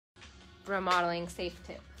remodeling safe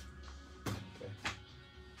tip. Okay.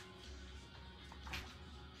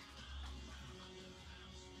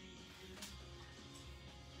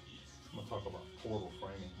 I'm going to talk about portal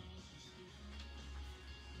framing.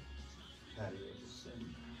 Patios and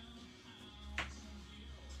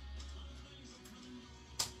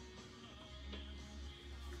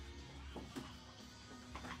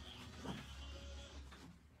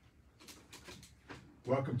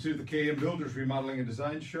welcome to the KM Builders Remodeling and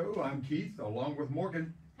Design Show. I'm Keith, along with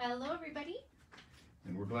Morgan. Hello, everybody.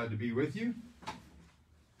 And we're glad to be with you.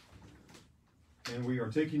 And we are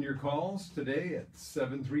taking your calls today at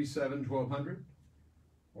 737-1200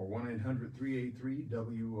 or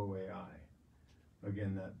 1-800-383-WOAI.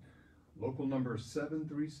 Again, that local number is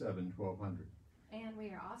 737-1200. And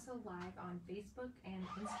we are also live on Facebook and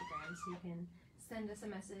Instagram, so you can send us a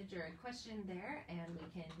message or a question there, and we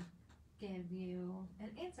can give you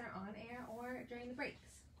an answer on air or during the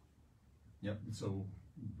breaks. Yep, so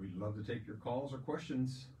we'd love to take your calls or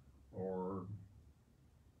questions or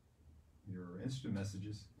your instant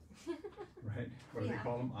messages, right? What do they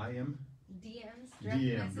call them? IM?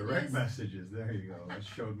 DMs, direct messages. There you go. That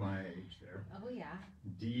showed my age there. Oh, yeah.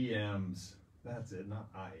 DMs. That's it,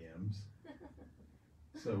 not IMs.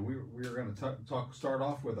 So we're going to start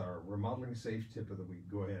off with our remodeling safe tip of the week.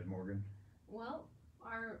 Go ahead, Morgan. Well,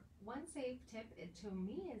 our one safe tip, to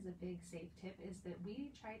me is a big safe tip, is that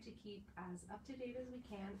we try to keep as up to date as we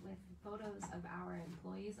can with photos of our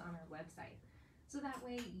employees on our website. So that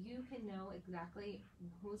way you can know exactly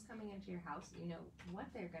who's coming into your house, you know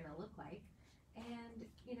what they're going to look like. And,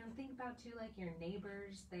 you know, think about too, like your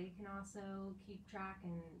neighbors, they can also keep track,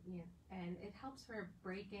 and, you know, and it helps for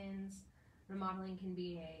break-ins. Remodeling can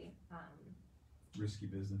be a risky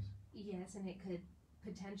business. Yes, and it could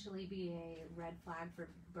potentially be a red flag for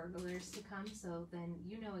burglars to come, so then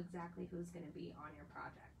you know exactly who's going to be on your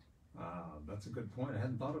project. That's a good point. I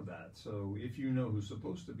hadn't thought of that. So if you know who's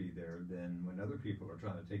supposed to be there, then when other people are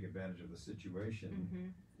trying to take advantage of the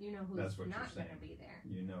situation, you know who's that's what not you're going to be there.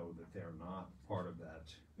 You know that they're not part of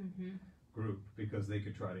that group, because they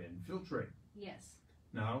could try to infiltrate. Yes.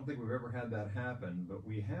 Now, I don't think we've ever had that happen, but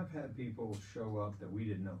we have had people show up that we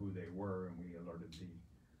didn't know who they were, and we alerted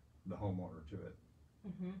the homeowner to it.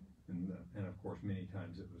 And of course, many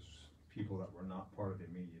times it was people that were not part of the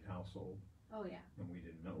immediate household. Oh, yeah. And we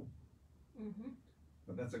didn't know.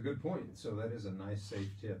 But that's a good point. So that is a nice,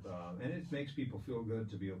 safe tip. And it makes people feel good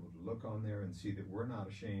to be able to look on there and see that we're not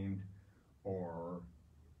ashamed, or,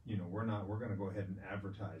 you know, we're going to go ahead and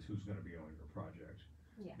advertise who's going to be on your project.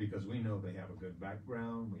 Yeah. Because we know they have a good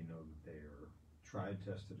background. We know that they are tried,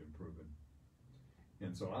 tested, and proven.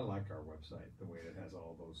 And so I like our website, the way it has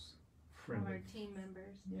all those friendly, our team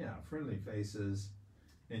members. Yeah, friendly faces.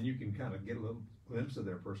 And you can kind of get a little glimpse of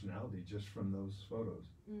their personality just from those photos.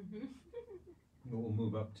 We'll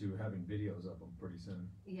move up to having videos of them pretty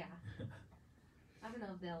soon. Yeah. I don't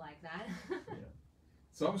know if they'll like that. Yeah.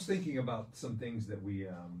 So I was thinking about some things that we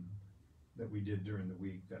did during the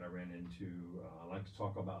week that I ran into. I like to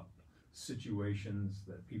talk about situations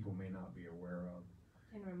that people may not be aware of.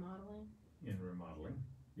 In remodeling? In remodeling,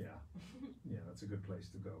 yeah. Yeah, that's a good place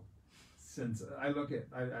to go. Since I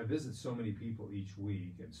visit so many people each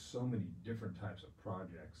week and so many different types of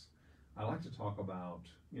projects, I like to talk about,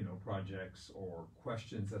 you know, projects or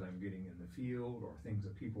questions that I'm getting in the field, or things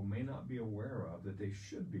that people may not be aware of that they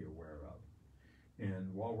should be aware of.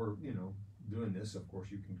 And while we're, you know, doing this, of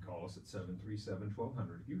course, you can call us at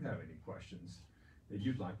 737-1200 if you have any questions that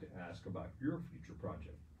you'd like to ask about your future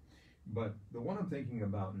project. But the one I'm thinking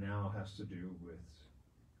about now has to do with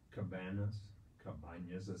cabanas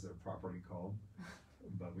as they're properly called,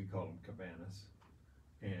 but we call them cabanas.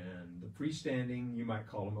 And the freestanding, you might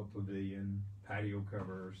call them a pavilion, patio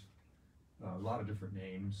covers, a lot of different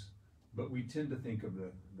names, but we tend to think of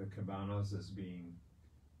the cabanas as being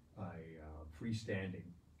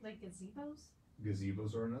freestanding. Like gazebos?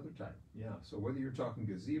 Gazebos are another type, yeah. So whether you're talking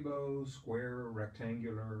gazebo, square,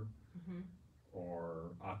 rectangular,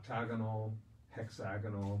 or octagonal,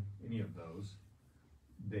 hexagonal, any of those,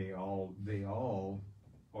 they all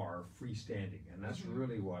are freestanding, and that's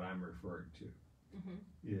really what I'm referring to.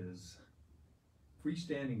 Is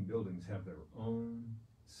freestanding buildings have their own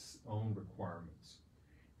requirements,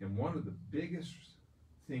 and one of the biggest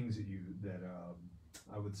things that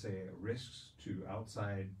I would say risks to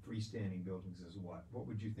outside freestanding buildings is what? What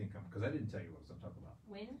would you think of? Because I didn't tell you what I'm talking about.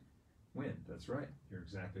 Wind, that's right. You're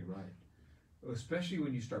exactly right. Especially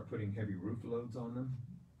when you start putting heavy roof loads on them.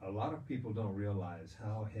 A lot of people don't realize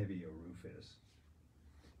how heavy a roof is.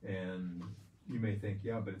 And you may think,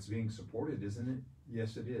 yeah, but it's being supported, isn't it?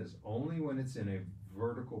 Yes, it is. Only when it's in a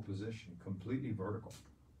vertical position, completely vertical.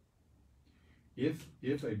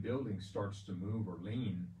 if a building starts to move or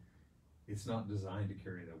lean, it's not designed to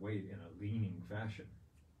carry the weight in a leaning fashion.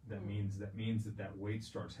 That means that weight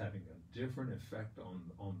starts having a different effect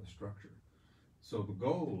on the structure. So the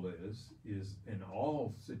goal is in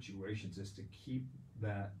all situations is to keep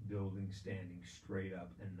that building standing straight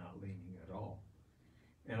up and not leaning at all.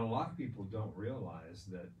 And a lot of people don't realize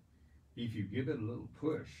that if you give it a little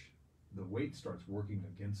push, the weight starts working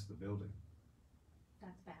against the building.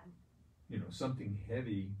 That's bad. You know, something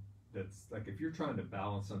heavy that's like if you're trying to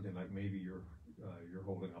balance something like maybe you're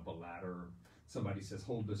holding up a ladder. Somebody says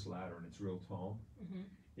hold this ladder and it's real tall. Mm-hmm.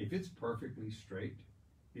 If it's perfectly straight,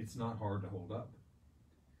 it's not hard to hold up.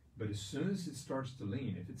 But as soon as it starts to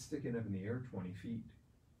lean, if it's sticking up in the air 20 feet,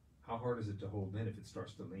 how hard is it to hold in if it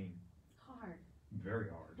starts to lean? Hard. Very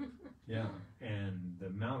hard. Yeah. And the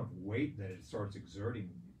amount of weight that it starts exerting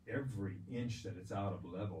every inch that it's out of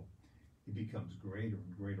level, it becomes greater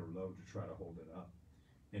and greater load to try to hold it up.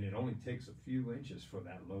 And it only takes a few inches for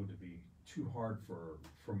that load to be too hard for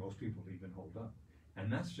most people to even hold up. And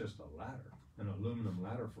that's just a ladder, an aluminum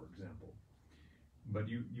ladder, for example. But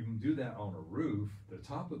you can do that on a roof. The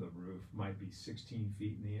top of the roof might be 16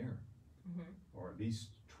 feet in the air, or at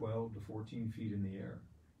least 12 to 14 feet in the air.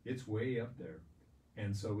 It's way up there.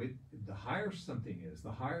 And so the higher something is,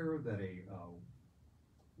 the higher that a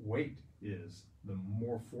weight is, the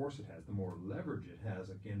more force it has, the more leverage it has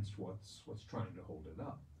against what's trying to hold it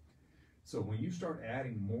up. So when you start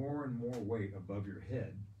adding more and more weight above your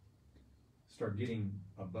head, start getting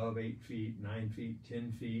above 8 feet, 9 feet,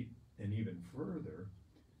 10 feet, and even further,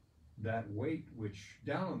 that weight, which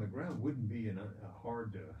down on the ground wouldn't be a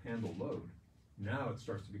hard to handle load, now it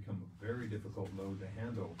starts to become a very difficult load to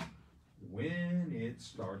handle when it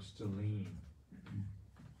starts to lean.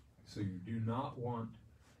 So you do not want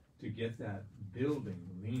to get that building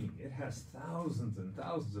leaning. It has thousands and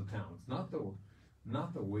thousands of pounds, not the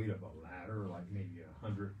weight of a ladder, like maybe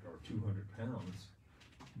 100 or 200 pounds,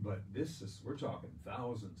 but we're talking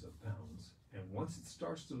thousands of pounds. And once it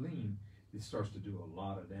starts to lean, it starts to do a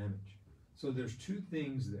lot of damage. So there's two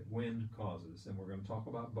things that wind causes, and we're going to talk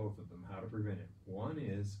about both of them, how to prevent it. One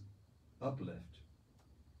is uplift.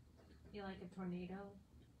 You like a tornado?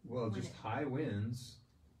 Well, just high winds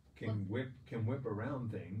can whip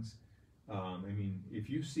around things. I mean, if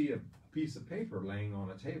you see a piece of paper laying on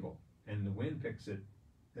a table and the wind picks it,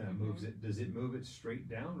 moves it, does it move it straight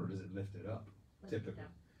down or does it lift it up? Typically.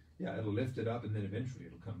 Yeah, it'll lift it up and then eventually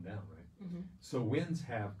it'll come down, right? So winds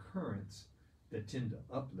have currents that tend to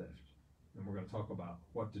uplift, and we're going to talk about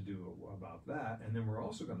what to do about that, and then we're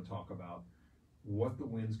also going to talk about what the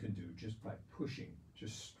winds can do just by pushing,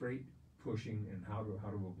 just straight pushing, and how to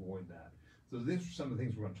avoid that. So these are some of the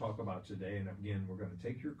things we're going to talk about today, and again, we're going to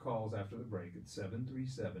take your calls after the break at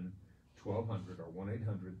 737-1200 or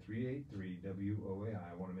 1-800-383-WOAI.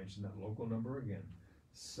 I want to mention that local number again,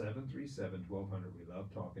 737-1200. We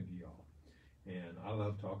love talking to y'all. And I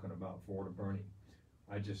love talking about Ford of Bernie.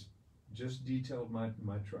 I just detailed my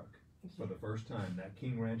truck for the first time. That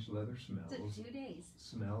King Ranch leather smells. Took 2 days.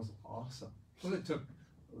 Smells awesome. Well, it took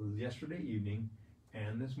yesterday evening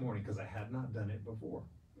and this morning because I had not done it before.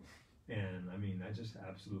 And I mean, I just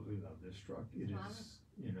absolutely love this truck. It is,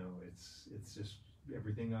 you know, it's just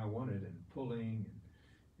everything I wanted, and pulling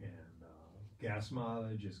and gas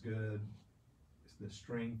mileage is good. It's the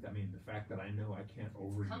strength. I mean, the fact that I know I can't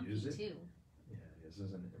overuse it. Too. Yeah, this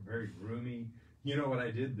isn't very roomy. You know what I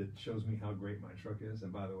did that shows me how great my truck is?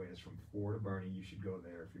 And by the way, it's from Ford of Bernie. You should go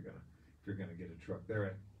there if you're gonna get a truck. They're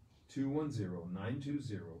at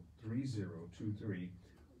 210-920-3023,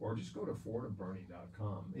 or just go to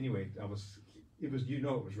fordofbernie.com. Anyway, it was it was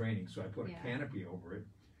raining, so I put a canopy over it,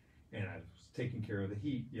 and I was taking care of the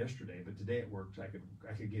heat yesterday. But today it worked. I could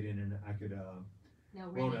get in and I could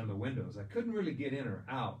roll down the windows. I couldn't really get in or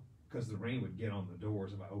out because the rain would get on the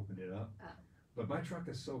doors if I opened it up. Oh. But my truck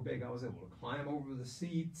is so big, I was able to climb over the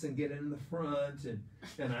seats and get in the front, and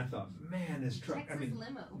I thought, man, this truck, Texas I mean,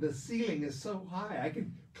 limo. The ceiling is so high, I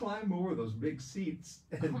can climb over those big seats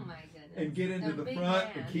and, oh my goodness. And get into the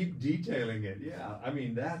front and keep detailing it. Yeah, I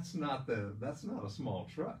mean, that's not a small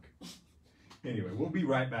truck. Anyway, we'll be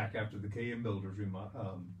right back after the KM Builders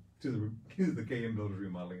to the KM Builders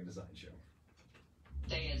Remodeling and Design Show.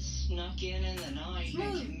 They had snuck in the night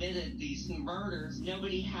and committed these murders.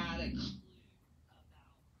 Nobody had a clue.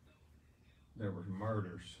 There were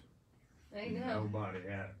murders. I know. Nobody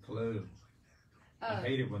had a clue. I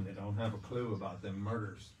hate it when they don't have a clue about them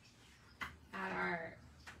murders. At our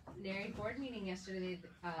NARI board meeting yesterday,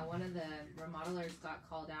 one of the remodelers got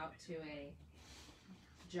called out to a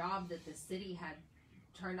job that the city had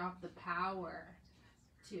turned off the power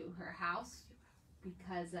to her house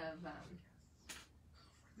because of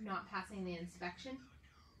not passing the inspection,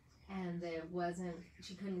 and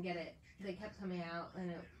she couldn't get it. They kept coming out,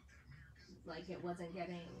 and it wasn't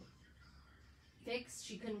getting fixed.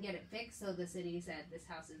 She couldn't get it fixed, so the city said this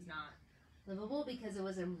house is not livable because it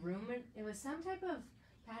was a room. It was some type of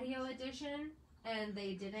patio addition, and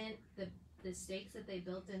they didn't the stakes that they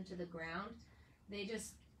built into the ground. They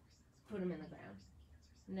just put them in the ground.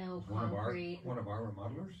 No concrete. One of our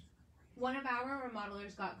remodelers. One of our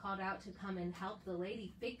remodelers got called out to come and help the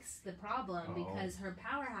lady fix the problem because her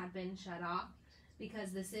power had been shut off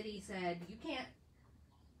because the city said you can't.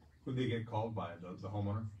 Would they get called by the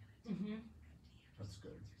homeowner? Mm-hmm. That's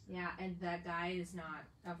good. Yeah, and that guy is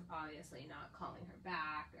obviously not calling her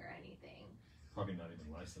back or anything. Probably not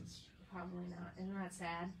even licensed. Probably not. Isn't that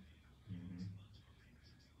sad? Mm-hmm.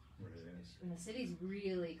 What it is. And the city's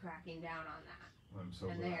really cracking down on that. I'm so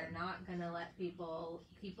glad. And they are not going to let people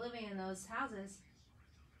keep living in those houses.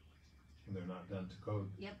 And they're not done to code.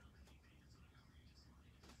 Yep.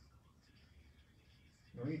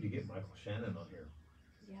 We need to get Michael Shannon on here.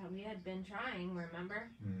 Yeah, we had been trying, remember?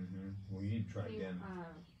 Mm-hmm. Well, you need to try again.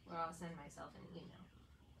 Well, I'll send myself an email.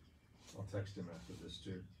 I'll text him after this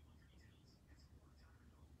too.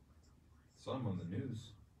 Saw him on the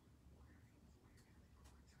news.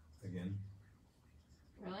 Again.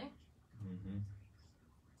 Really? Mm-hmm.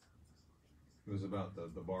 It was about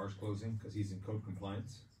the bars closing because he's in code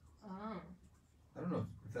compliance. Oh. I don't know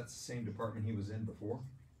if that's the same department he was in before.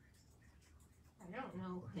 I don't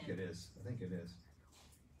know. I think it is. I think it is.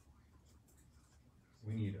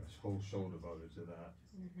 We need a whole show devoted to that.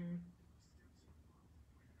 Mm-hmm.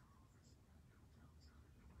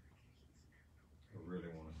 I really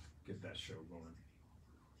want to get that show going.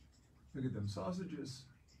 Look at them sausages.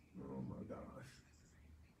 Oh my gosh.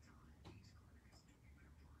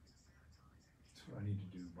 That's what I need to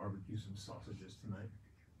do. Barbecue some sausages tonight.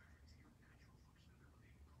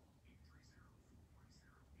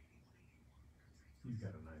 You've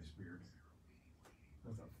got a nice beard.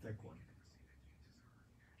 That's a thick one.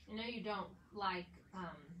 I know you don't like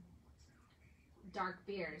dark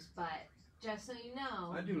beers, but just so you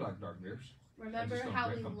know, I do like dark beers. remember don't how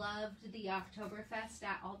drink we 'em. loved the Oktoberfest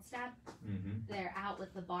at Altstadt? Mm-hmm. They're out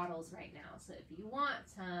with the bottles right now, so if you want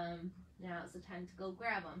some, now's the time to go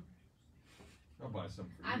grab them. I'll buy some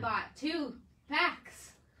for you. I bought 2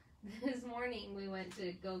 packs. This morning we went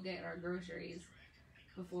to go get our groceries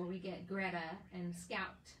before we get Greta and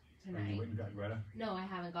Scout Oh, you tonight. went and got Greta? No, I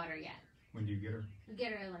haven't got her yet. When do you get her? We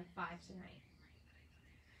get her at like 5 tonight.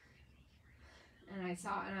 And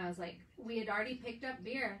I was like, we had already picked up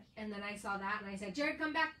beer, and then I saw that, and I said, Jared,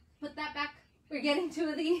 come back, put that back. We're getting 2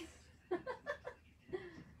 of these.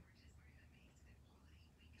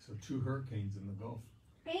 So 2 hurricanes in the Gulf.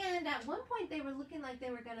 And at one point, they were looking like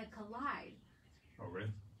they were gonna collide. Oh,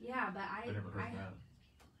 really? Yeah, but I never heard that.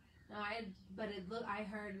 No, I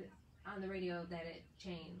heard on the radio that it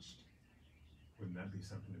changed. Wouldn't that be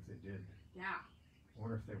something if they did? Yeah, I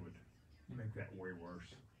wonder if they would make that way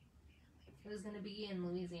worse. it was gonna be in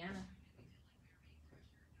Louisiana.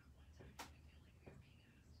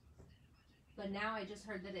 But now I just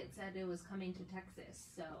heard that it said it was coming to Texas,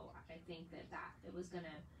 so I think that it was gonna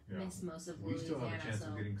miss most of We Louisiana. still have a chance so,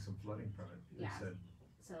 of getting some flooding from it. They Yeah. said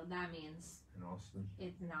so that means in Austin.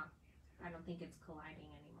 it's not. I don't think it's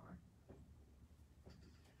colliding anymore.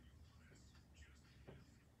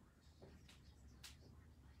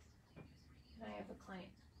 I have a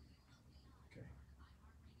client. Okay.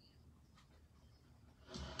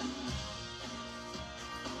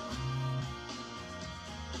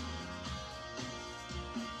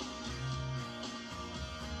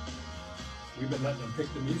 We've been letting them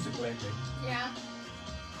pick the music lately. Yeah,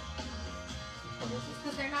 What was it?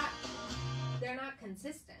 because they're not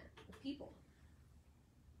consistent with people.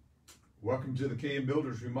 Welcome to the KM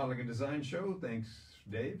Builders Remodeling and Design Show. Thanks,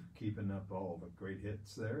 Dave, keeping up all the great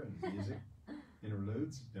hits there and music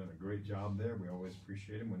interludes. He's done a great job there. We always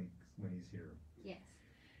appreciate him when he's here. Yes.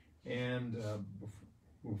 And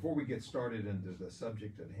before we get started into the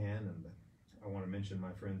subject at hand, I want to mention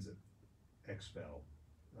my friends at Expel.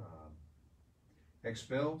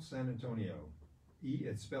 Expel San Antonio.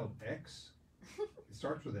 It's spelled X. It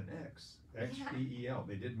starts with an X. X-P-E-L.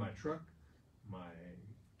 They did my truck, my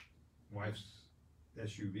wife's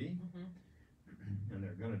SUV, and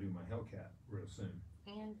they're going to do my Hellcat real soon.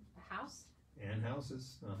 And a house. And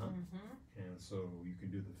houses. And so you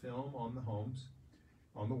can do the film on the homes,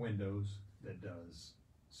 on the windows, that does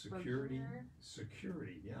security. Burglar.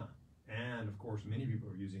 Security, yeah. And of course, many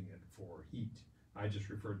people are using it for heat. I just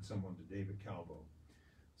referred someone to David Calvo.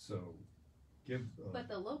 So give. But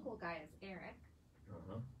the local guy is Eric.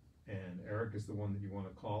 And Eric is the one that you want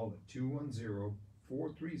to call at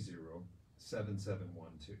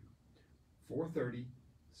 430-7712. 430-7712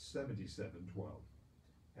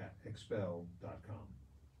 at expel.com.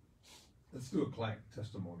 Let's do a client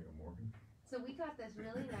testimonial, Morgan. So we got this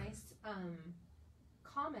really nice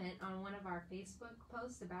comment on one of our Facebook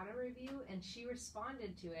posts about a review, and she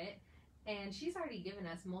responded to it, and she's already given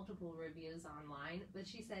us multiple reviews online, but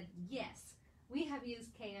she said, yes, we have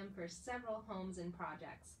used KM for several homes and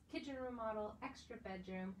projects. Kitchen remodel, extra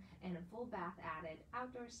bedroom, and a full bath added,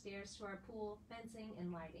 outdoor stairs to our pool, fencing,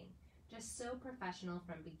 and lighting. Just so professional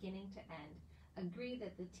from beginning to end. Agree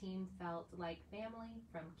that the team felt like family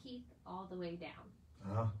from Keith all the way down.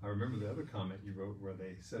 I remember the other comment you wrote where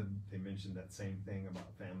they said they mentioned that same thing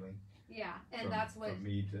about family. Yeah, and that's what from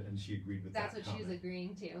me to, and she agreed with that's that. That's what comment. she's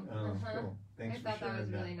agreeing to. Cool. Thanks I for thought sharing that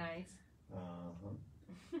was really nice.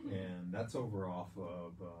 And that's over off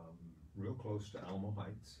of real close to Alamo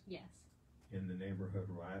Heights. Yes. In the neighborhood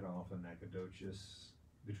right off of Nacogdoches,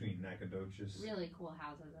 between Nacogdoches. Really cool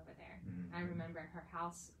houses over there. Mm-hmm. I remember her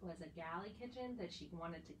house was a galley kitchen that she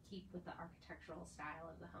wanted to keep with the architectural style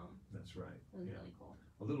of the home. That's right. It was really cool.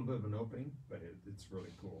 A little bit of an opening, but it's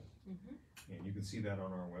really cool. Mm-hmm. And you can see that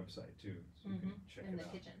on our website too. So you can check in it the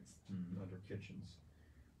out. kitchens. Under kitchens.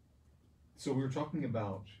 So we were talking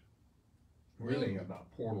about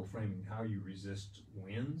about portal framing, how you resist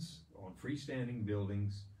winds on freestanding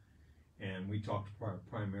buildings, and we talked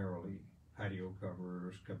primarily patio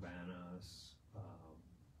covers, cabanas.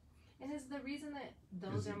 And is the reason that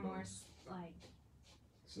those are more like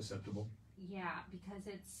susceptible? Yeah, because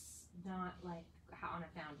it's not like on a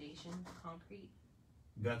foundation, concrete.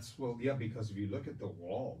 Because if you look at the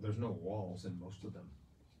wall, there's no walls in most of them,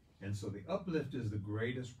 and so the uplift is the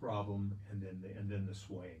greatest problem, and then the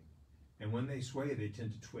swaying. And when they sway, they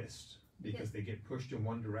tend to twist because they get pushed in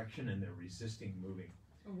one direction and they're resisting moving.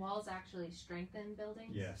 Walls actually strengthen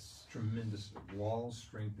buildings? Yes, tremendously. Walls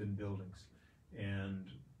strengthen buildings.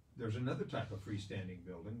 And there's another type of freestanding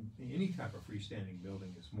building. Any type of freestanding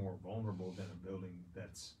building is more vulnerable than a building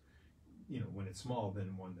that's, when it's small,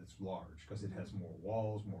 than one that's large, because it has more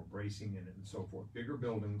walls, more bracing in it, and so forth. Bigger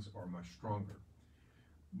buildings are much stronger.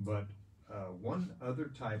 But one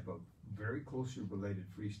other type of very closely related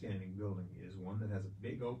freestanding building is one that has a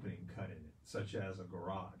big opening cut in it, such as a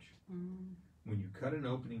garage. Mm. When you cut an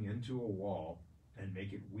opening into a wall and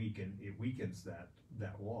make it weaken, it weakens that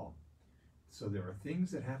wall. So there are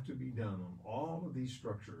things that have to be done on all of these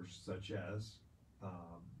structures, such as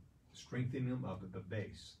strengthening them up at the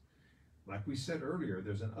base. Like we said earlier,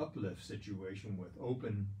 there's an uplift situation with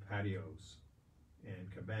open patios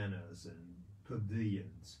and cabanas and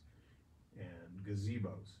pavilions and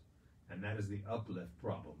gazebos, and that is the uplift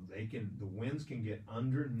problem. The winds can get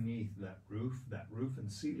underneath that roof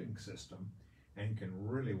and ceiling system and can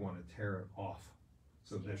really want to tear it off.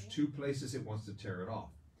 So there's two places it wants to tear it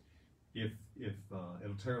off. If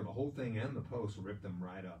it'll tear the whole thing and the posts, rip them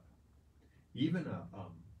right up. Even a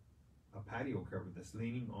patio cover that's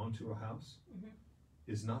leaning onto a house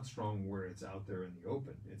is not strong where it's out there in the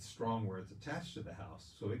open. It's strong where it's attached to the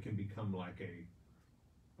house, so it can become like a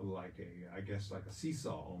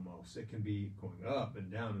seesaw almost. It can be going up and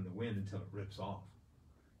down in the wind until it rips off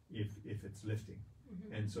if it's lifting.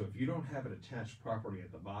 And so if you don't have it attached properly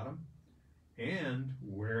at the bottom, and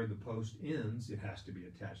where the post ends, it has to be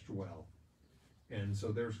attached well. And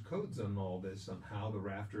so there's codes on all this, on how the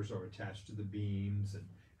rafters are attached to the beams and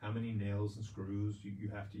how many nails and screws you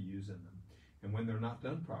have to use in them. And when they're not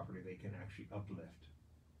done properly, they can actually uplift.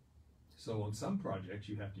 So on some projects,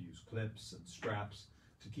 you have to use clips and straps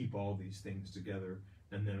to keep all these things together.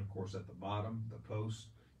 And then of course at the bottom, the posts,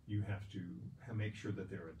 you have to make sure that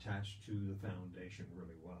they're attached to the foundation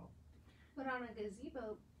really well. But on a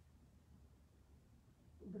gazebo,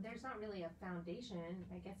 there's not really a foundation.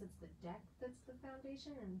 I guess it's the deck that's the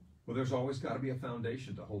foundation. Well, there's always got to be a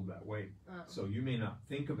foundation to hold that weight. So you may not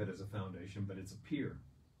think of it as a foundation, but it's a pier.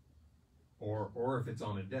 Or if it's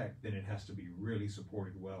on a deck, then it has to be really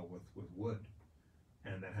supported well with wood.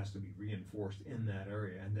 And that has to be reinforced in that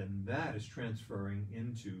area. And then that is transferring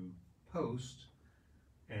into post,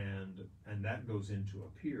 and that goes into a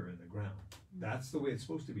pier in the ground. That's the way it's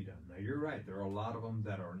supposed to be done. Now you're right, there are a lot of them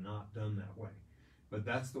that are not done that way. But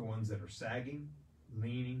that's the ones that are sagging,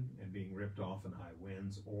 leaning, and being ripped off in high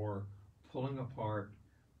winds, or pulling apart,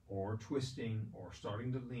 or twisting, or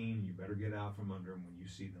starting to lean. You better get out from under them when you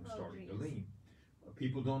see them starting to lean.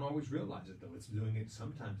 People don't always realize it though. It's doing it.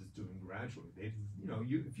 Sometimes it's doing gradually. If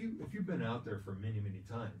you've been out there for many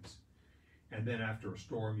times, and then after a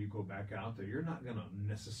storm you go back out there, you're not going to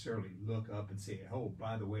necessarily look up and say, "Oh,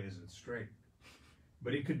 by the way, is it straight?"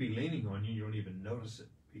 But it could be leaning on you. You don't even notice it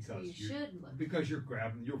because So you should look. because you're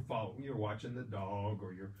watching the dog,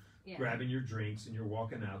 or you're grabbing your drinks, and you're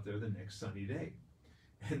walking out there the next sunny day,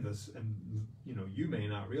 and you may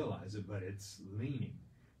not realize it, but it's leaning.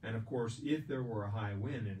 And of course, if there were a high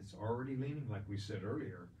wind and it's already leaning, like we said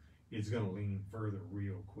earlier, it's going to lean further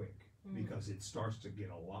real quick, because it starts to get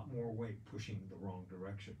a lot more weight pushing the wrong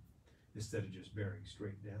direction instead of just bearing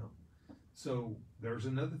straight down. So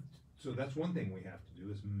so that's one thing we have to do,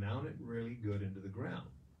 is mount it really good into the ground.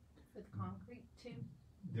 With concrete too?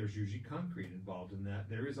 There's usually concrete involved in that.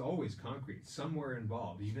 There is always concrete somewhere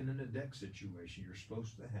involved. Even in a deck situation, you're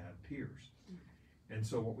supposed to have piers. And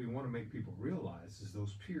so what we want to make people realize is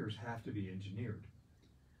those piers have to be engineered.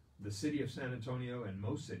 The city of San Antonio and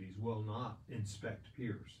most cities will not inspect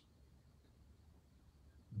piers.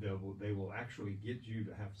 They will actually get you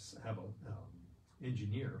to have a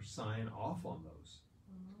engineer sign off on those.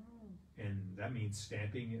 And that means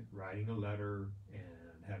stamping it, writing a letter,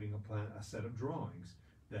 and having a set of drawings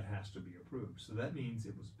that has to be approved. So that means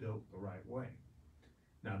it was built the right way.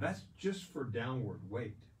 Now that's just for downward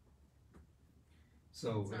weight.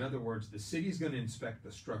 So in other words, the city's going to inspect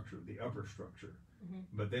the structure, the upper structure,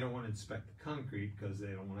 but they don't want to inspect the concrete, because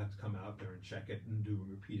they don't want to have to come out there and check it and do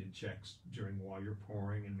repeated checks while you're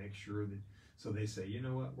pouring and make sure that. So they say, you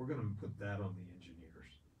know what, we're going to put that on the engineers.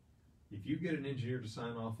 If you get an engineer to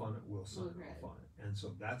sign off on it, we'll sign off on it. And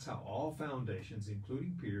so that's how all foundations,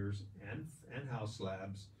 including piers and house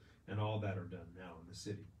slabs and all that, are done now in the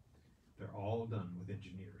city. They're all done with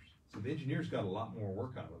engineers. So the engineers got a lot more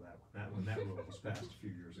work out of that when that rule was passed a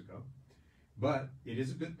few years ago. But it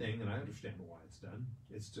is a good thing, and I understand why it's done.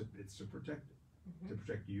 It's to protect it, to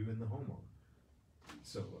protect you and the homeowner.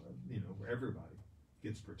 So everybody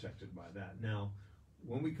gets protected by that. Now,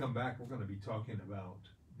 when we come back, we're going to be talking about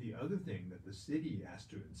the other thing that the city has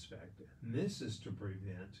to inspect, and this is to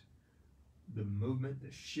prevent the movement,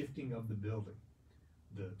 the shifting of the building,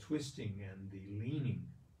 the twisting and the leaning.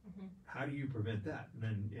 How do you prevent that?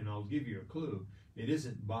 And I'll give you a clue. It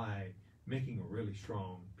isn't by making a really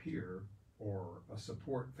strong pier or a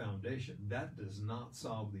support foundation. That does not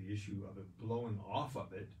solve the issue of it blowing off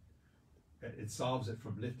of it. It solves it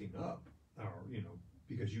from lifting up, or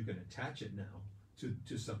because you can attach it now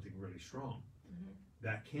to something really strong.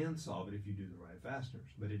 That can solve it if you do the right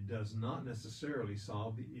fasteners, but it does not necessarily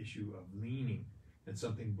solve the issue of leaning and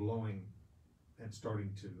something blowing and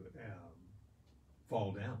starting to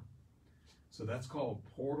fall down. So that's called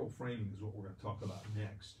portal framing, is what we're going to talk about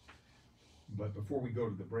next. But before we go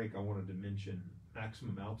to the break, I wanted to mention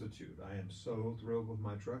maximum altitude. I am so thrilled with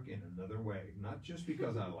my truck in another way, not just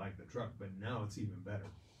because I like the truck, but now it's even better.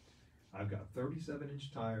 I've got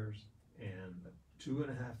 37-inch tires and a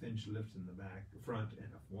 2.5-inch lift in the front,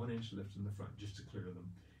 and a 1-inch lift in the front just to clear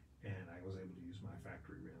them. And I was able to use my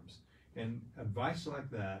factory rims. And advice like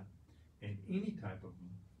that, and any type of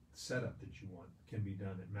setup that you want, can be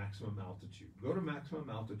done at maximum altitude. Go to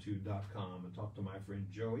maximumaltitude.com and talk to my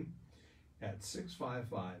friend Joey at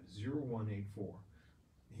 655-0184.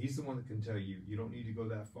 He's the one that can tell you don't need to go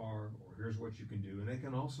that far, or here's what you can do. And they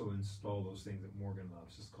can also install those things that Morgan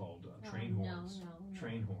loves. It's called train horns.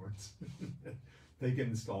 Train horns. They can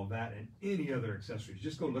install that and any other accessories.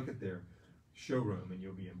 Just go look at their showroom and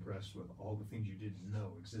you'll be impressed with all the things you didn't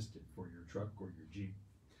know existed for your truck or your Jeep.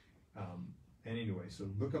 And anyway, so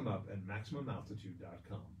look them up at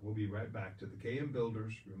maximumaltitude.com. We'll be right back to the KM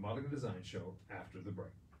Builders Remodeling and Design Show after the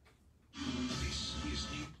break.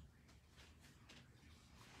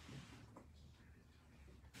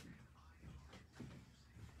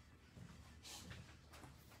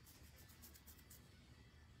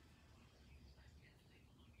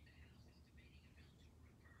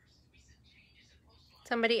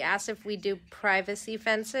 Somebody asked if we do privacy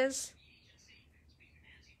fences.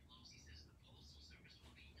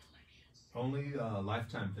 Only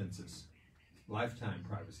lifetime fences, lifetime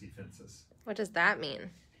privacy fences. What does that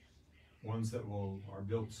mean? Ones that are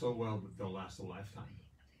built so well that they'll last a lifetime.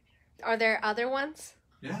 Are there other ones?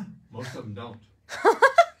 Yeah, most of them don't.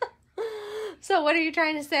 So what are you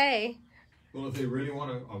trying to say? Well, if they really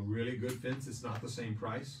want a really good fence, it's not the same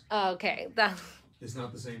price. Oh, okay. It's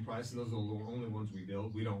not the same price, and those are the only ones we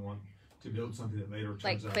build. We don't want to build something that later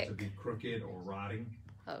turns out to be crooked or rotting.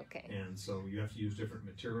 Okay. And so you have to use different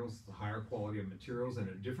materials, the higher quality of materials, and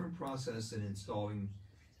a different process in installing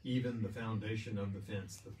even the foundation of the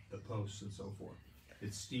fence, the posts and so forth.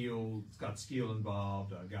 It's steel, it's got steel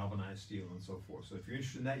involved, galvanized steel and so forth. So if you're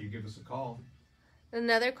interested in that, you give us a call.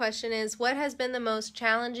 Another question is, what has been the most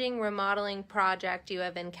challenging remodeling project you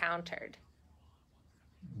have encountered?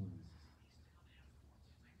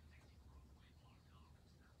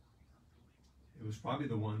 it was probably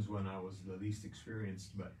the ones when I was the least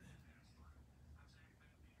experienced, but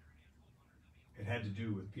it had to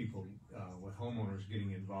do with people, with homeowners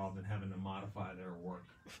getting involved and having to modify their work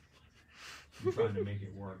and trying to make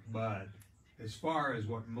it work. But as far as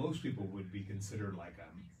what most people would be considered like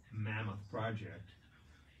a mammoth project,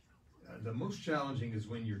 the most challenging is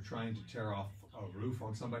when you're trying to tear off a roof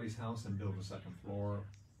on somebody's house and build a second floor,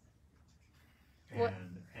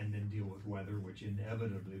 and then deal with weather, which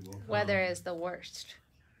inevitably will come. Weather is the worst.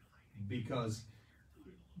 Because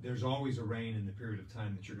there's always a rain in the period of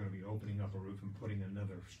time that you're going to be opening up a roof and putting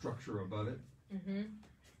another structure above it. Mm-hmm.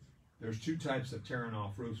 There's two types of tearing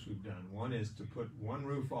off roofs we've done. One is to put one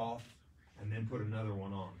roof off and then put another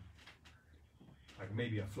one on, like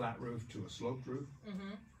maybe a flat roof to a sloped roof.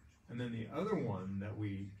 Mm-hmm. And then the other one that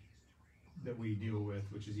we deal with,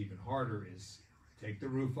 which is even harder, is take the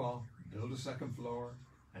roof off, build a second floor,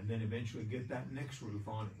 and then eventually get that next roof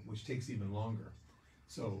on it, which takes even longer.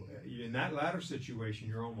 So in that latter situation,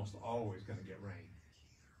 you're almost always going to get rain.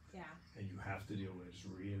 Yeah. And you have to deal with it. It's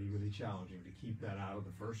really, really challenging to keep that out of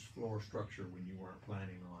the first floor structure when you weren't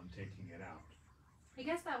planning on taking it out. I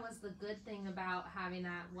guess that was the good thing about having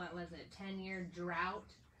that, 10-year drought.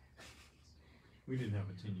 We didn't have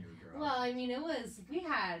a 10-year drought. Well, I mean, we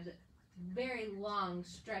had very long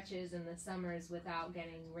stretches in the summers without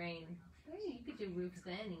getting rain. You could do roofs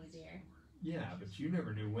then easier. Yeah, but you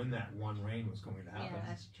never knew when that one rain was going to happen. Yeah,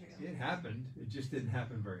 that's true. It happened. It just didn't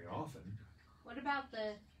happen very often. What about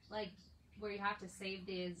where you have to save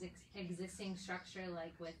the existing structure,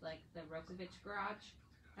 with the Rokovich garage?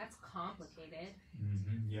 That's complicated.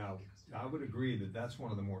 Mm-hmm. Yeah, I would agree that that's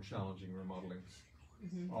one of the more challenging remodelings.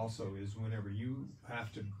 Mm-hmm. Also, is whenever you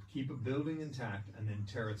have to keep a building intact and then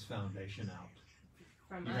tear its foundation out.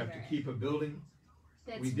 You have to keep a building.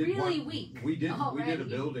 That's we did really one, weak. We did already. a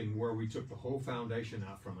building where we took the whole foundation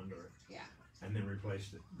out from under it. Yeah. And then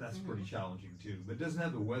replaced it. That's Mm-hmm. pretty challenging too, but it doesn't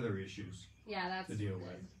have the weather issues Yeah, to deal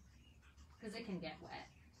with. Because it can get wet.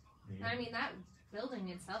 Yeah. I mean, that building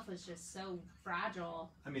itself was just so fragile.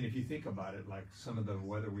 I mean, if you think about it, like some of the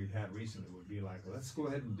weather we've had recently would be like, let's go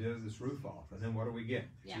ahead and do this roof off, and then what do we get?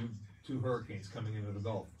 Yeah. Two hurricanes coming into the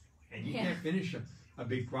Gulf, and you Yeah. can't finish a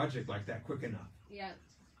big project like that quick enough. Yeah.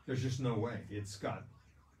 There's just no way. It's got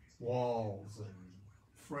walls and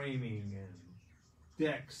framing and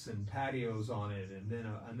decks and patios on it, and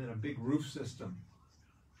then a big roof system.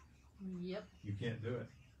 Yep. You can't do it.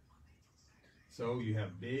 So you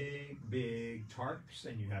have big tarps,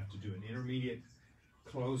 and you have to do an intermediate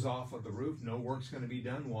close off of the roof. No work's going to be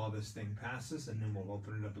done while this thing passes, and then we'll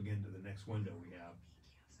open it up again to the next window we have.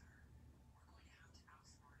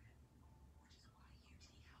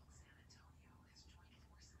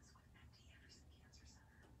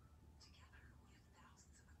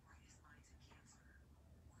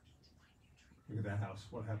 Look at that house.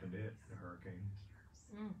 What happened to it in a hurricane?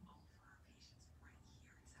 Mm.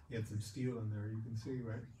 You had some steel in there, you can see,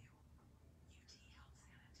 right?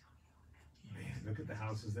 Man, look at the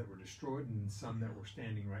houses that were destroyed and some that were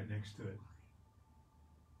standing right next to it.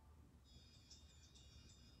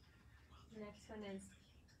 The next one is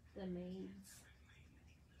the maids.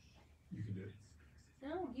 You can do it.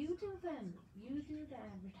 No, you do them. You do the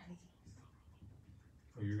advertising.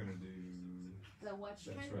 Oh, you're going to do... The what's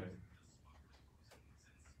That's trending. right.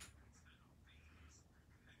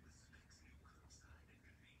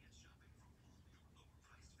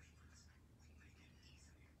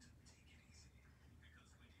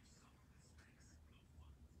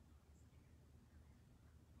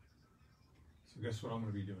 So guess what I'm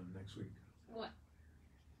going to be doing next week? What?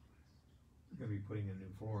 I'm going to be putting in new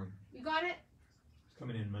flooring. You got it? It's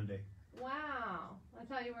coming in Monday. Wow. I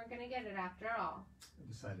thought you weren't going to get it after all.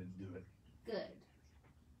 I decided to do it. Good.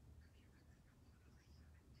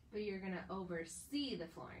 But you're going to oversee the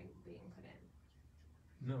flooring being put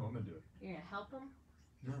in. No, I'm going to do it. You're going to help them?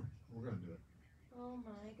 No, we're going to do it. Oh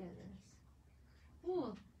my goodness.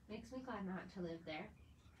 Ooh, makes me glad not to live there.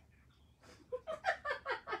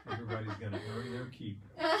 Everybody's going to earn their keep.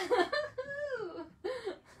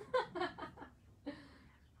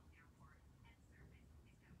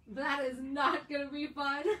 That is not going to be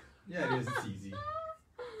fun. Yeah, it is. It's easy.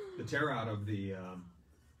 The tear out of the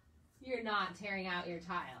You're not tearing out your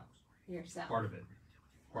tile yourself. part of it.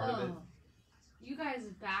 Part of it. You guys'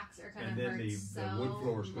 backs are going And to then hurt the so wood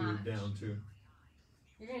floor's glued much. down too.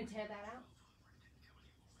 You're going to tear that out?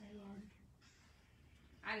 Sad.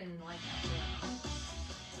 I didn't like that.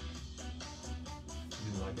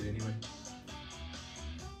 You didn't like it anyway?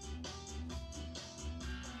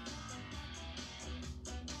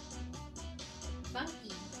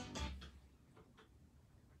 Funky.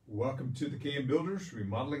 Welcome to the KM Builders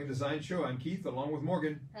Remodeling and Design Show. I'm Keith along with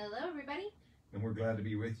Morgan. Hello, everybody. And we're glad to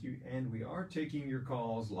be with you. And we are taking your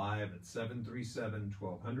calls live at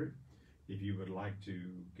 737-1200. If you would like to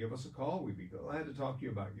give us a call, we'd be glad to talk to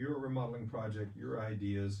you about your remodeling project, your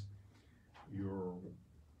ideas, your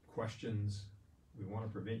questions. We want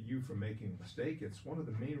to prevent you from making a mistake. It's one of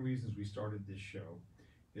the main reasons we started this show,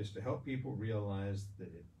 is to help people realize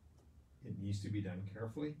that it needs to be done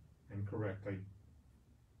carefully and correctly.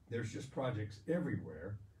 There's just projects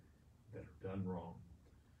everywhere that are done wrong.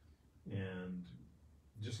 And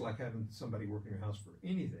just like having somebody work in your house for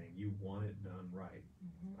anything, you want it done right.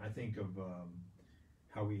 I think of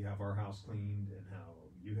how we have our house cleaned and how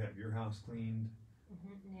you have your house cleaned.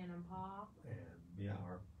 Nan and Pa. And yeah,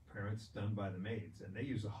 our parents done by the maids. And they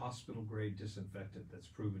use a hospital grade disinfectant that's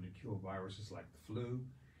proven to kill viruses like the flu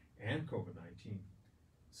and COVID-19.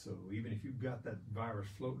 So even if you've got that virus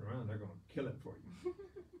floating around, they're going to kill it for you.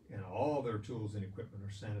 And all their tools and equipment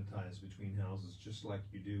are sanitized between houses, just like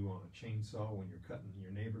you do on a chainsaw when you're cutting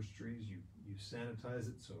your neighbor's trees. You sanitize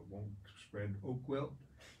it so it won't spread oak wilt.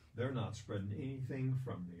 They're not spreading anything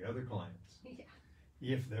from the other clients. Yeah.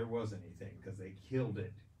 If there was anything, because they killed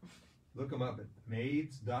it. Look them up at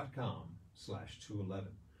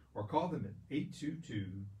maids.com/211 or call them at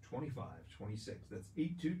 822-2526. That's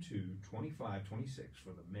 822-2526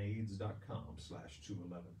 for the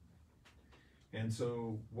maids.com/211. And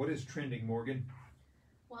so, what is trending, Morgan?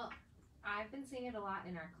 Well, I've been seeing it a lot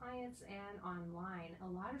in our clients and online. A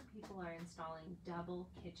lot of people are installing double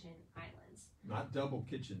kitchen islands. Not double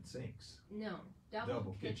kitchen sinks. No,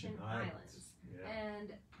 double kitchen islands. Yeah.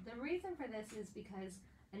 And the reason for this is because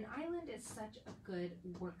an island is such a good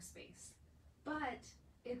workspace, but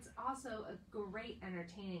it's also a great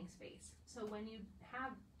entertaining space. So when you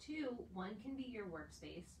have two, one can be your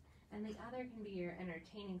workspace and the other can be your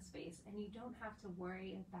entertaining space, and you don't have to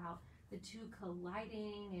worry about the two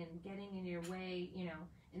colliding and getting in your way. You know,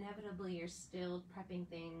 inevitably you're still prepping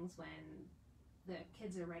things when the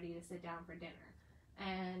kids are ready to sit down for dinner,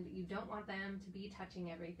 and you don't want them to be touching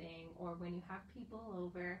everything, or when you have people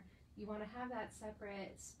over, you want to have that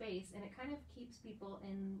separate space, and it kind of keeps people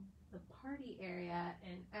in the party area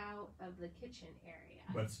and out of the kitchen area.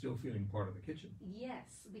 But still feeling part of the kitchen.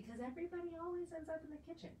 Yes, because everybody always ends up in the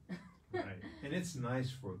kitchen. Right. And it's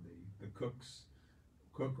nice for the cook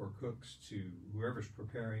or cooks to whoever's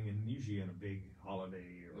preparing, and usually in a big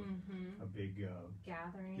holiday or a big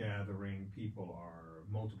gathering,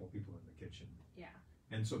 multiple people in the kitchen. Yeah.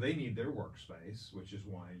 And so they need their workspace, which is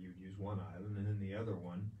why you'd use one island, and then the other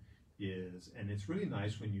one is, and it's really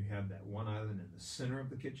nice when you have that one island in the center of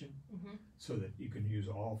the kitchen, so that you can use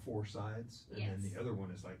all four sides, and then the other one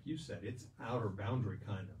is, like you said, it's outer boundary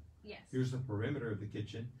kind of. Yes. Here's the perimeter of the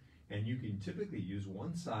kitchen, and you can typically use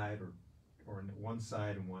one side or one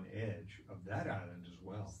side and one edge of that island as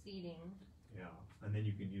well. Seating. Yeah, and then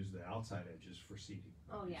you can use the outside edges for seating.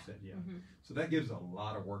 Oh yeah. Said, yeah. So that gives a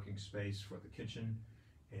lot of working space for the kitchen,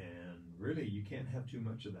 and really you can't have too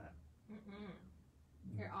much of that.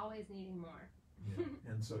 You're always needing more. Yeah.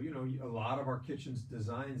 And so, you know, a lot of our kitchen's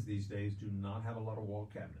designs these days do not have a lot of wall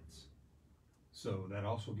cabinets. So that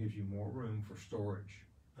also gives you more room for storage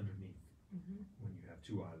underneath when you have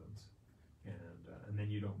two islands. And then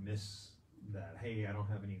you don't miss that, hey, I don't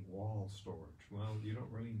have any wall storage. Well, you don't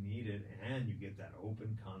really need it, and you get that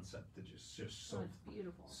open concept that is just so it's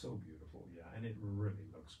beautiful. So beautiful, yeah. And it really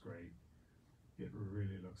looks great. It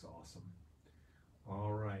really looks awesome.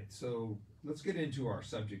 All right, so let's get into our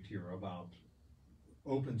subject here about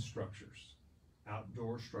open structures,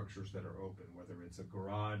 outdoor structures that are open, whether it's a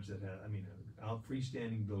garage that has, an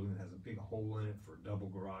freestanding building that has a big hole in it for double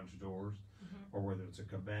garage doors, or whether it's a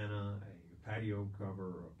cabana, a patio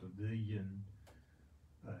cover, a pavilion,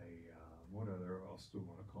 what else do we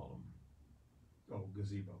want to call them? Oh,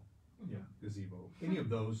 gazebo. Yeah, gazebo. Any of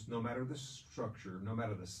those, no matter the structure, no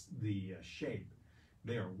matter the shape,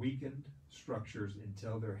 they are weakened structures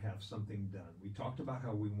until they have something done. We talked about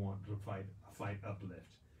how we want to fight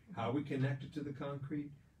uplift, how we connect it to the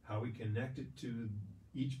concrete, how we connect it to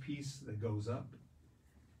each piece that goes up,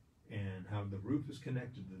 and how the roof is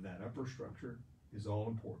connected to that upper structure is all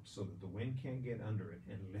important, so that the wind can't get under it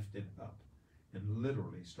and lift it up and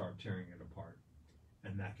literally start tearing it apart.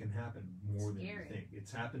 And that can happen more than you think.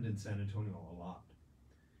 It's happened in San Antonio a lot.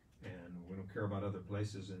 And we don't care about other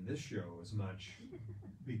places in this show as much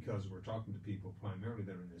because we're talking to people primarily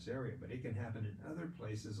that are in this area, but it can happen in other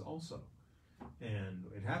places also. And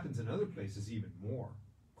it happens in other places even more,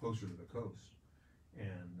 closer to the coast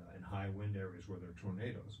and in high wind areas where there are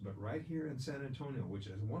tornadoes. But right here in San Antonio, which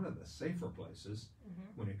is one of the safer places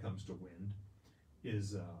when it comes to wind,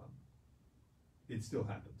 is it still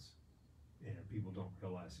happens. and people don't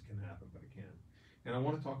realize it can happen, but it can. And I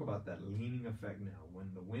want to talk about that leaning effect now.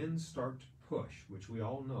 When the winds start to push, which we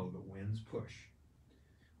all know that winds push,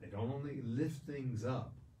 they don't only lift things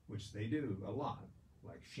up, which they do a lot,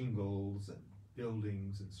 like shingles and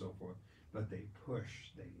buildings and so forth, but they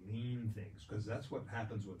push, they lean things, because that's what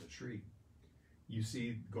happens with a tree. You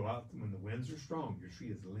see, go out when the winds are strong, your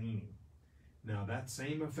tree is leaning. Now that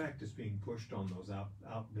same effect is being pushed on those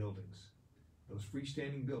out buildings. Those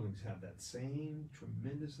freestanding buildings have that same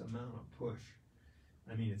tremendous amount of push.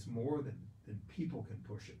 I mean, it's more than people can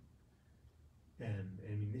push it. And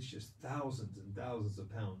I mean, it's just thousands and thousands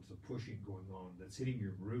of pounds of pushing going on that's hitting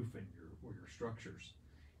your roof and your structures.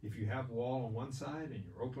 If you have wall on one side and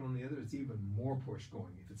you're open on the other, it's even more push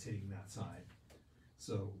going if it's hitting that side.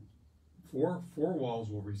 So four walls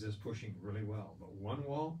will resist pushing really well, but one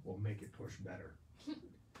wall will make it push better.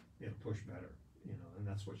 It'll push better, you know, and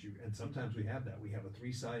that's what and sometimes we have that. We have a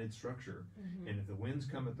three-sided structure, and if the winds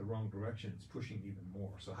come at the wrong direction, it's pushing even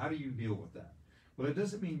more. So how do you deal with that? Well, it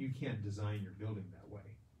doesn't mean you can't design your building that way.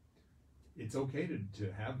 It's okay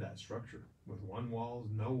to have that structure with one wall,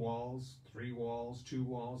 no walls, 3 walls, 2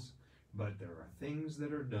 walls, but there are things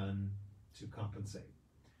that are done to compensate.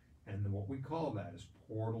 And what we call that is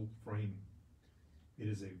portal framing. It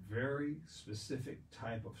is a very specific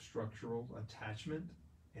type of structural attachment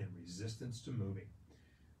and resistance to moving.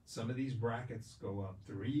 Some of these brackets go up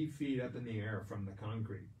 3 feet up in the air from the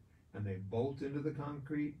concrete, and they bolt into the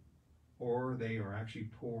concrete, or they are actually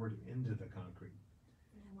poured into the concrete.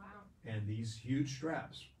 Wow. And these huge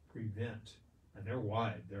straps prevent, and they're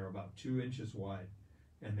wide, they're about 2 inches wide,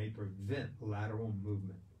 and they prevent lateral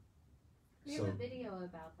movement. We have a video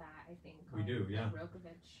about that, I think. We do, yeah.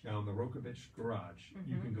 Rokovich. Now, in the Rokovich garage,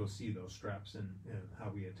 you can go see those straps and how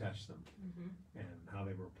we attach them and how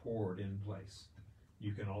they were poured in place.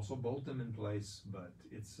 You can also bolt them in place, but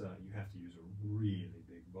it's you have to use a really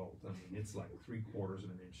big bolt. I mean, it's like 3/4 of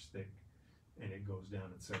an inch thick, and it goes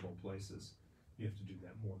down in several places. You have to do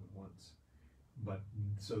that more than once. But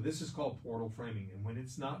so this is called portal framing, and when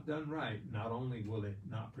it's not done right, not only will it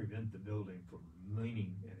not prevent the building from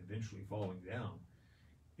leaning and eventually falling down,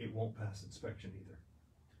 it won't pass inspection either.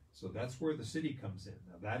 So that's where the city comes in.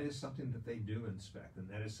 Now that is something that they do inspect, and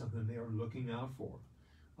that is something they are looking out for.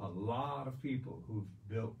 A lot of people who've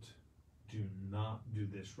built do not do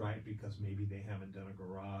this right because maybe they haven't done a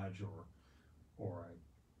garage or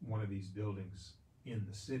one of these buildings in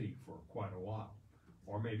the city for quite a while,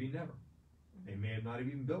 or maybe never. They may have not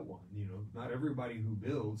even built one. You know, not everybody who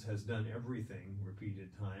builds has done everything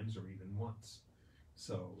repeated times or even once.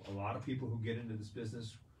 So a lot of people who get into this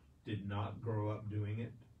business did not grow up doing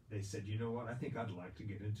it. They said, you know what, I think I'd like to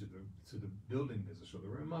get into the building business or the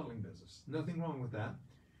remodeling business. Nothing wrong with that,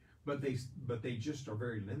 but they just are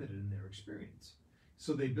very limited in their experience.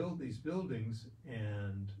 So they build these buildings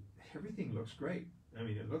and everything looks great. I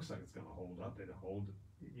mean, it looks like it's going to hold up. It'll hold,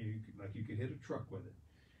 like you could hit a truck with it.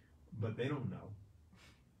 But they don't know,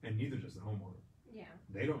 and neither does the homeowner. Yeah.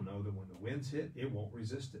 They don't know that when the winds hit, it won't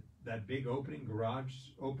resist it. That big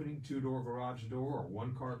garage opening, 2-door garage door or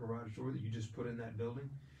 1-car garage door that you just put in that building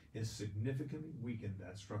is significantly weakened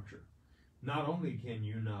that structure. Not only can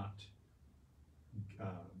you not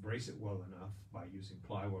brace it well enough by using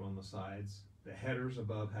plywood on the sides, the headers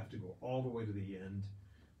above have to go all the way to the end.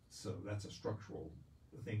 So that's a structural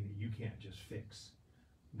thing that you can't just fix.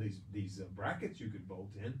 These brackets you could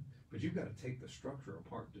bolt in, but you've got to take the structure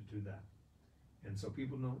apart to do that. And so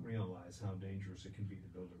people don't realize how dangerous it can be to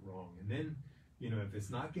build it wrong. And then, you know, if it's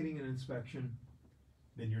not getting an inspection,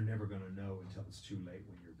 then you're never going to know until it's too late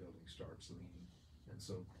when your building starts leaning. And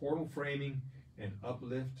so portal framing and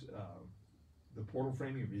uplift, the portal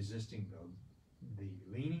framing resisting the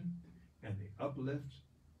leaning, and the uplift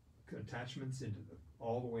attachments into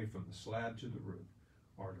all the way from the slab to the roof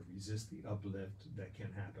are to resist the uplift that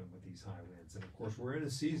can happen with these high winds. And of course, we're in a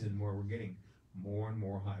season where we're getting more and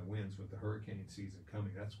more high winds with the hurricane season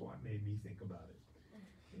coming. That's what made me think about it.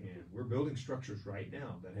 And we're building structures right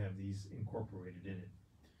now that have these incorporated in it.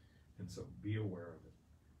 And so be aware of it.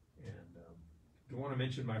 And I want to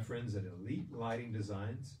mention my friends at Elite Lighting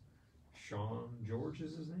Designs. Sean George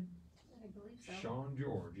is his name? I believe so. Sean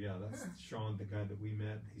George, yeah, that's Sean, the guy that we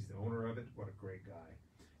met. He's the owner of it. What a great guy.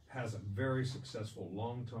 Has a very successful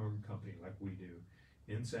long-term company like we do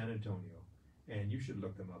in San Antonio. And you should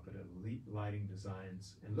look them up at Elite Lighting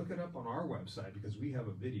Designs and look it up on our website because we have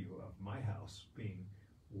a video of my house being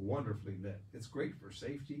wonderfully lit. It's great for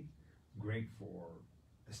safety, great for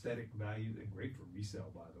aesthetic value, and great for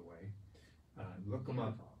resale, by the way. Look them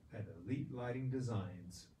up at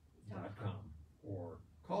EliteLightingDesigns.com or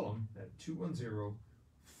call them at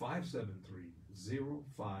 573-0594,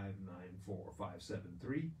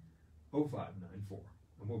 573-0594.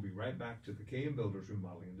 And we'll be right back to the KM Builders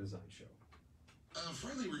Remodeling and Design Show. A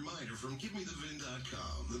friendly reminder from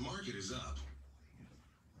GiveMeTheVin.com. The market is up.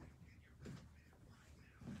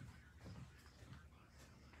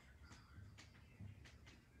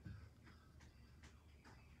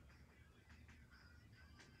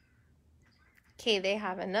 Okay, they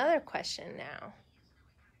have another question now.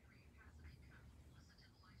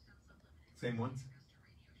 Same ones?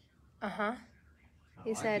 Uh-huh. I He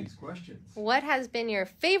like said, these questions. what has been your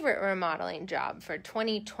favorite remodeling job for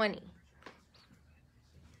 2020?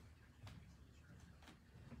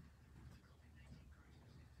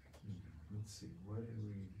 Let's see, what did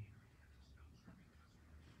we...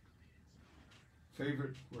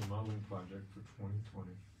 Favorite remodeling project for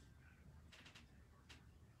 2020?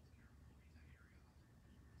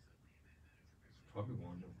 Probably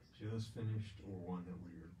one that we just finished or one that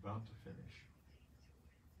we are about to finish.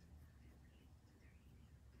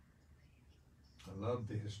 I love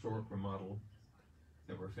the historic remodel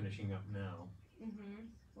that we're finishing up now, Mm-hmm.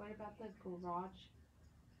 What about the garage,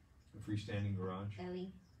 the freestanding garage.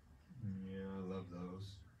 Ellie? Yeah, I love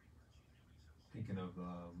those. Thinking of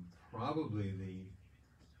probably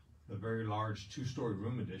the very large two-story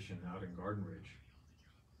room addition out in Garden Ridge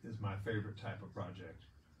is my favorite type of project.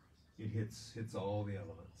 It hits all the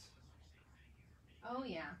elements. Oh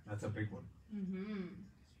yeah. That's a big one. Mm-hmm.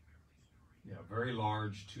 Yeah, very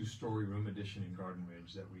large two-story room addition in Garden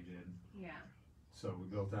Ridge that we did. Yeah. So we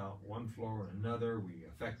built out one floor and another. We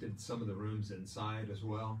affected some of the rooms inside as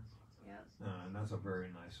well. Yep. And that's a very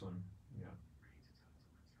nice one. Yeah.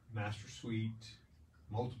 Master suite,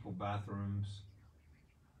 multiple bathrooms,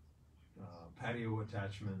 patio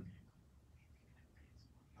attachment,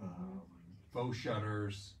 faux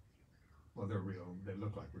shutters. Well, they're real. They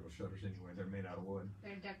look like real shutters anyway. They're made out of wood.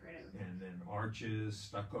 They're decorative. And then arches,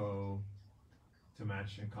 stucco to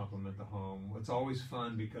match and complement the home. It's always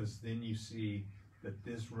fun because then you see that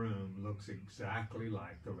this room looks exactly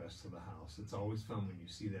like the rest of the house. It's always fun when you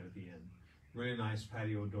see that at the end. Really nice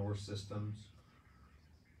patio door systems.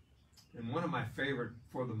 And one of my favorite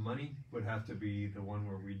for the money would have to be the one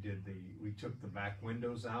where we took the back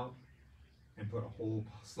windows out and put a whole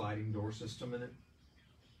sliding door system in it.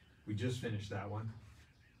 We just finished that one.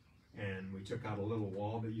 And we took out a little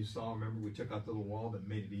wall that you saw. Remember, we took out the little wall that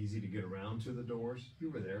made it easy to get around to the doors.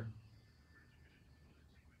 You were there,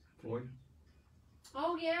 Floyd.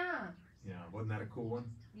 Oh yeah. Yeah, wasn't that a cool one?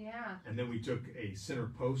 Yeah. And then we took a center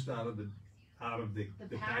post out of the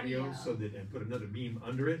patio so that and put another beam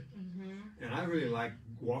under it. Mm-hmm. And I really like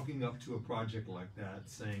walking up to a project like that,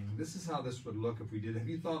 saying, "This is how this would look if we did. Have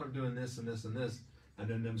you thought of doing this and this and this?" And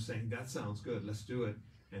then them saying, "That sounds good. Let's do it."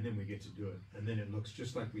 And then we get to do it, and then it looks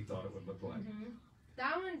just like we thought it would look like. Mm-hmm.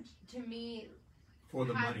 That one to me For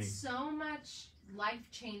the had money, so much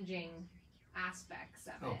life-changing aspects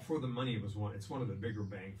of it. for the money, it's one of the bigger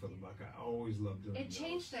bang for the buck. I always love doing. It those.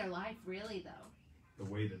 changed their life, really, though. The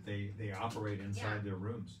way that they operate inside their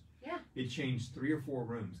rooms. Yeah. It changed 3 or 4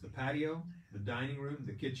 rooms: the patio, the dining room,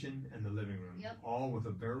 the kitchen, and the living room. Yep. All with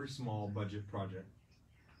a very small budget project.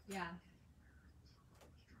 Yeah.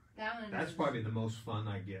 That one. That's probably the most fun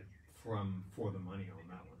I get from for the money on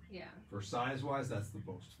that one. Yeah. For size-wise, that's the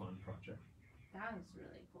most fun project. That was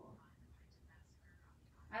really cool.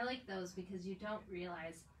 I like those because you don't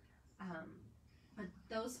realize, but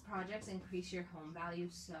those projects increase your home value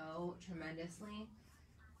so tremendously.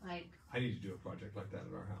 Like, I need to do a project like that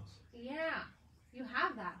at our house. yeah, you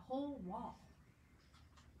have that whole wall.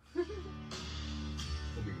 We'll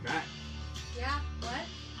be back. Yeah, what?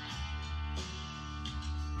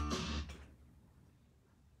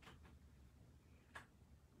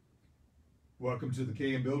 Welcome to the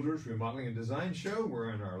KM Builders Remodeling and Design Show.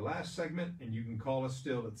 We're in our last segment, and you can call us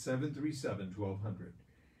still at 737-1200.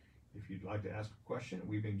 If you'd like to ask a question,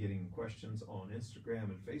 we've been getting questions on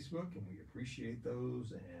Instagram and Facebook, and we appreciate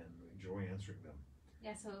those and enjoy answering them.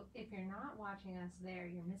 Yeah, so if you're not watching us there,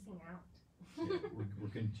 you're missing out. Yeah, we're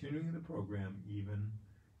continuing the program even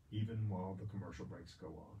while the commercial breaks go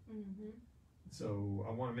on. Mm-hmm. So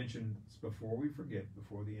I want to mention, before we forget,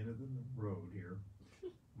 before the end of the road here,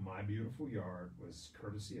 My Beautiful Yard was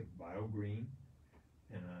courtesy of BioGreen,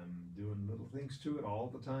 and I'm doing little things to it all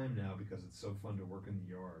the time now because it's so fun to work in the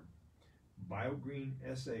yard.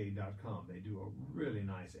 BioGreenSA.com. They do a really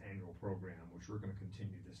nice annual program, which we're going to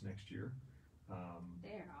continue this next year.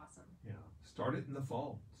 They're awesome. Yeah, start it in the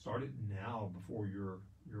fall. Start it now before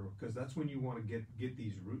because that's when you want to get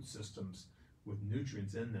these root systems with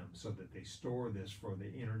nutrients in them, so that they store this for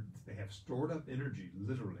they have stored up energy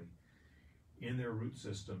literally in their root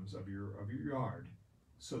systems of your yard,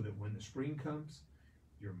 so that when the spring comes,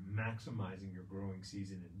 you're maximizing your growing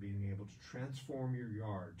season and being able to transform your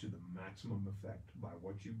yard to the maximum effect by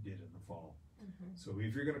what you did in the fall. So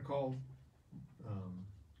if you're going to call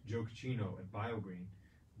Joe Caccino at BioGreen,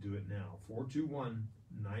 do it now.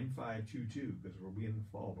 421-9522, because we'll be in the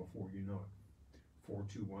fall before you know it.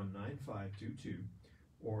 421-9522,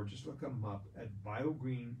 or just look them up at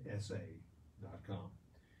biogreensa.com.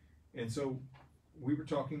 And so we were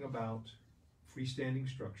talking about freestanding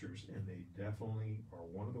structures, and they definitely are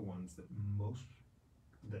one of the ones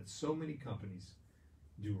that so many companies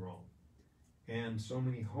do wrong, and so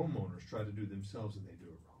many homeowners try to do themselves, and they do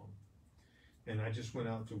it wrong. And I just went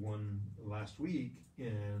out to one last week,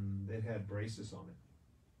 and it had braces on it,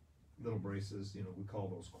 little braces, you know, we call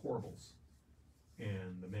those corbels.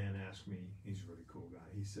 And the man asked me, he's a really cool guy,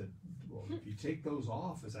 he said, well, if you take those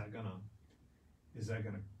off, is that gonna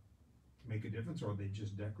make a difference, or are they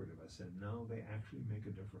just decorative? I said, no, they actually make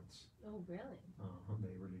a difference. Oh, really?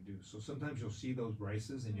 They really do. So sometimes you'll see those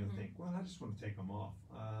braces and you'll think, well, I just want to take them off.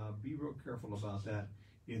 Be real careful about that.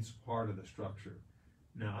 It's part of the structure.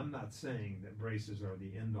 Now, I'm not saying that braces are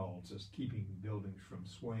the end all to keeping buildings from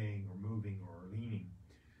swaying or moving or leaning,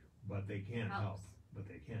 but they can help. But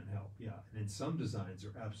they can help, yeah. And in some designs,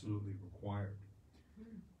 they're absolutely required.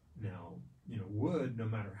 Now, you know, wood, no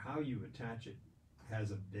matter how you attach it,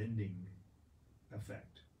 has a bending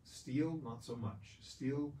effect. Steel, not so much.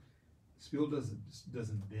 Steel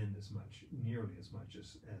doesn't bend as much, nearly as much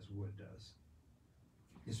as wood does,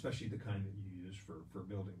 especially the kind that you use for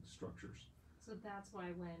building structures. So that's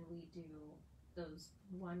why when we do those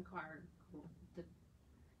the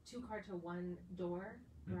 2-car to 1 door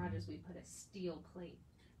garages, we put a steel plate.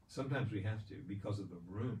 Sometimes we have to, because of the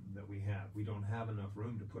room that we have. We don't have enough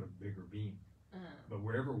room to put a bigger beam. But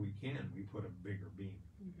wherever we can, we put a bigger beam.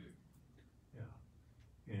 Yeah.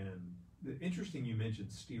 And interesting you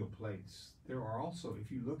mentioned steel plates. There are also,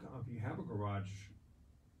 if you have a garage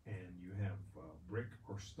and you have brick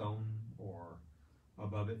or stone or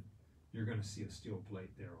above it, you're going to see a steel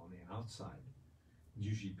plate there on the outside. It's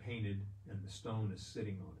usually painted and the stone is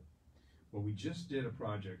sitting on it. Well, we just did a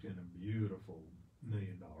project in a beautiful $1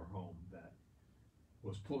 million home that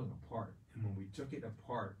was pulling apart. And when we took it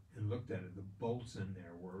apart and looked at it, the bolts in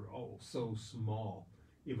there were so small.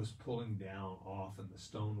 It was pulling down off, and the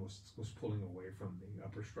stone was pulling away from the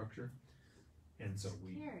upper structure. And so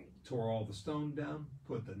we tore all the stone down,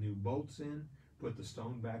 put the new bolts in, put the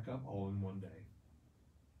stone back up, all in one day.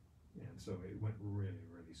 And so it went really,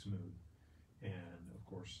 really smooth. And of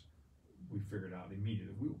course, we figured out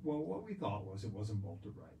immediately, what we thought was it wasn't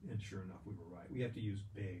bolted right. And sure enough, we were right. We have to use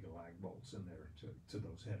big lag bolts in there to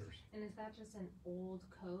those headers. And is that just an old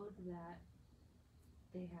code that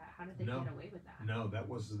they how did they get away with that? No, that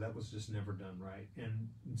was just never done right. And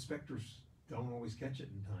inspectors don't always catch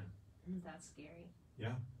it in time. That's scary.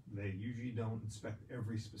 Yeah, they usually don't inspect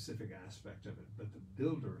every specific aspect of it, but the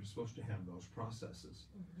builder is supposed to have those processes.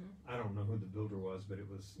 I don't know who the builder was, but it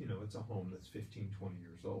was, you know, it's a home that's 15, 20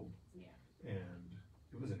 years old. Yeah. And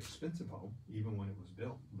it was an expensive home, even when it was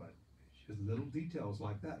built, but just little details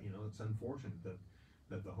like that, you know, it's unfortunate that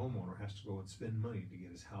the homeowner has to go and spend money to get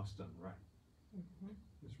his house done right.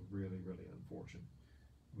 It's really, really unfortunate.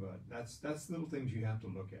 But that's little things you have to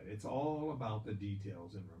look at. It's all about the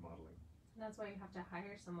details in remodeling. And that's why you have to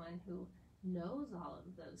hire someone who knows all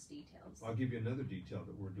of those details. I'll give you another detail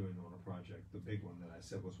that we're doing on a project. The big one that I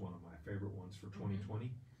said was one of my favorite ones for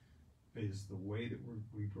 2020 is the way that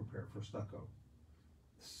we prepare for stucco.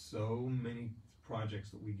 So many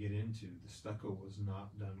projects that we get into, the stucco was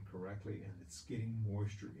not done correctly, and it's getting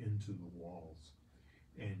moisture into the walls.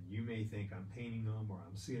 And you may think I'm painting them or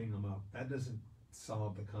I'm sealing them up. That doesn't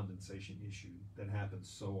solve the condensation issue that happens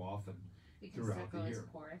so often throughout the year. Because stucco is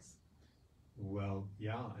porous. Well,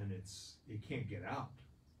 yeah, and it can't get out.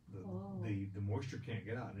 The moisture can't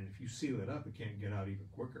get out, and if you seal it up, it can't get out even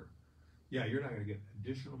quicker. Yeah, you're not going to get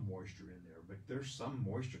additional moisture in there, but there's some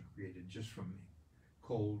moisture created just from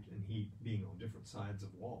cold and heat being on different sides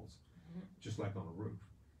of walls, just like on a roof.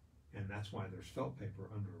 And that's why there's felt paper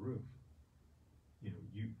under a roof. You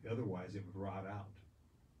know, otherwise it would rot out.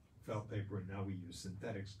 Felt paper, and now we use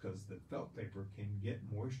synthetics because the felt paper can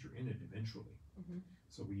get moisture in it eventually.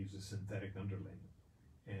 So we use a synthetic underlayment,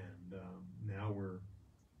 and now we're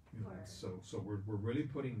really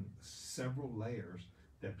putting several layers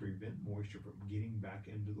that prevent moisture from getting back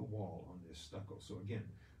into the wall on this stucco. So again,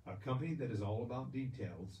 a company that is all about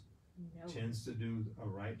details tends to do a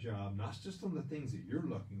right job, not just on the things that you're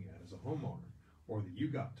looking at as a homeowner, or that you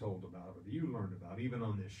got told about, or that you learned about, even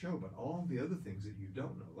on this show, but all the other things that you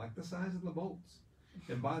don't know, like the size of the bolts.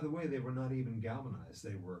 And by the way, they were not even galvanized.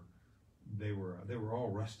 They were they were all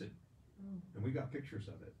rusted, Mm. and we got pictures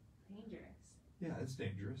of it. Dangerous. Yeah, it's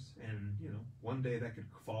dangerous, and one day that could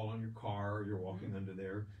fall on your car, or you're walking under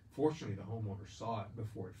there. Fortunately, the homeowner saw it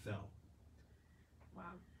before it fell.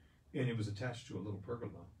 Wow. And it was attached to a little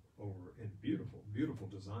pergola over in beautiful, beautiful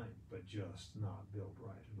design, but just not built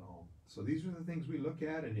right at all. So these are the things we look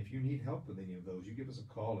at, and if you need help with any of those, you give us a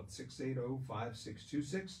call at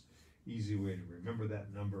 680-5626. Easy way to remember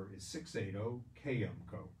that number is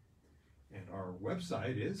 680-KMCO. And our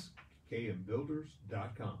website is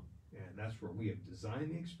kmbuilders.com. And that's where we have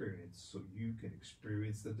designed the experience so you can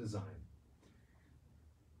experience the design.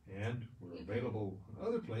 And we're available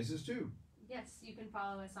other places too. Yes, you can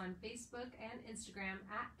follow us on Facebook and Instagram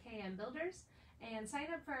at KM Builders, and sign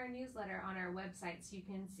up for our newsletter on our website so you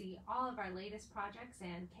can see all of our latest projects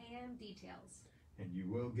and KM details. And you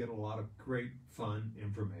will get a lot of great, fun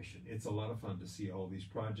information. It's a lot of fun to see all these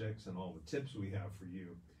projects and all the tips we have for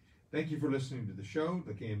you. Thank you for listening to the show,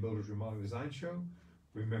 the KM Builders Remodeling Design Show.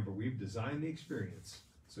 Remember, we've designed the experience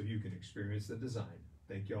so you can experience the design.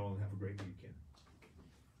 Thank you all and have a great weekend.